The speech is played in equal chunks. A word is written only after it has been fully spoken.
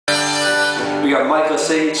got Michael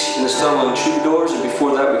Sage in the Stumbling Troubadours, and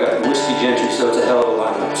before that we got Whiskey Gentry, so it's a hell of a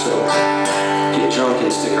lineup. So get drunk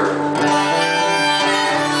and stick around.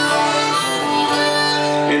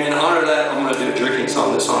 And in honor of that, I'm going to do a drinking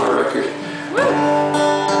song that's on our record.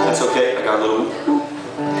 That's okay, I got a little I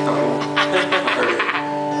heard it.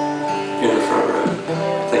 You're in the front row.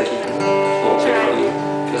 Thank you. I won't take on you,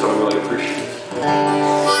 because I'm really appreciative.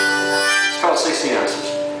 It's called 16 Ounces.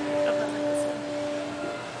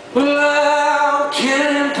 Well, I'm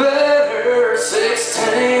getting better,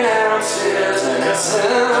 16 ounces at a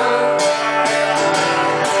time.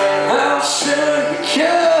 I'll show you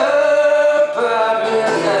care by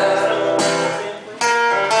midnight.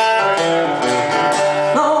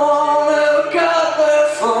 No one ever got that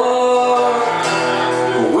far,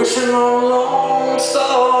 wishing on a lone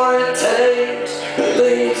star it takes, it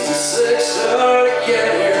leads to 6 to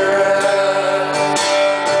get here right.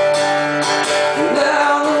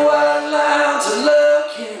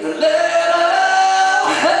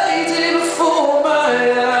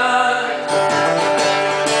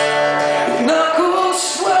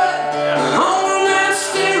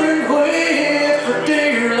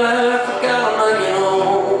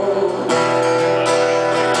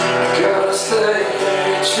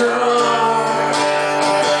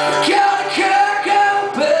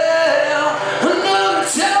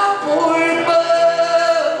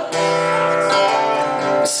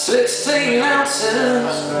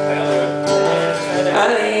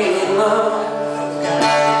 I ain't in love,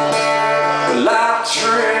 like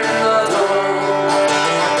train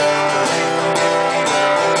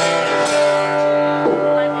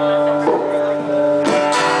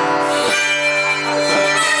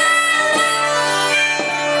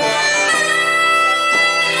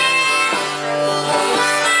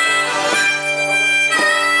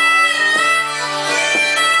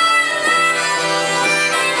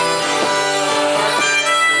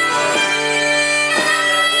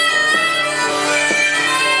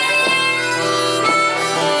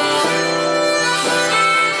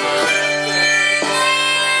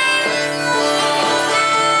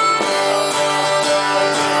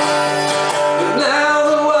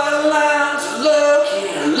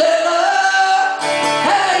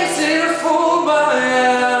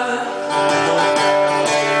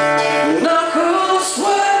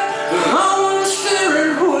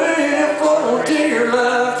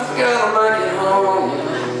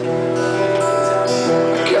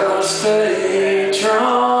stay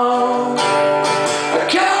strong. I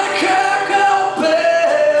gotta crack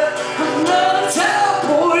open another towel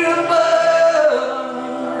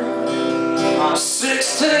above.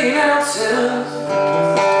 16 ounces.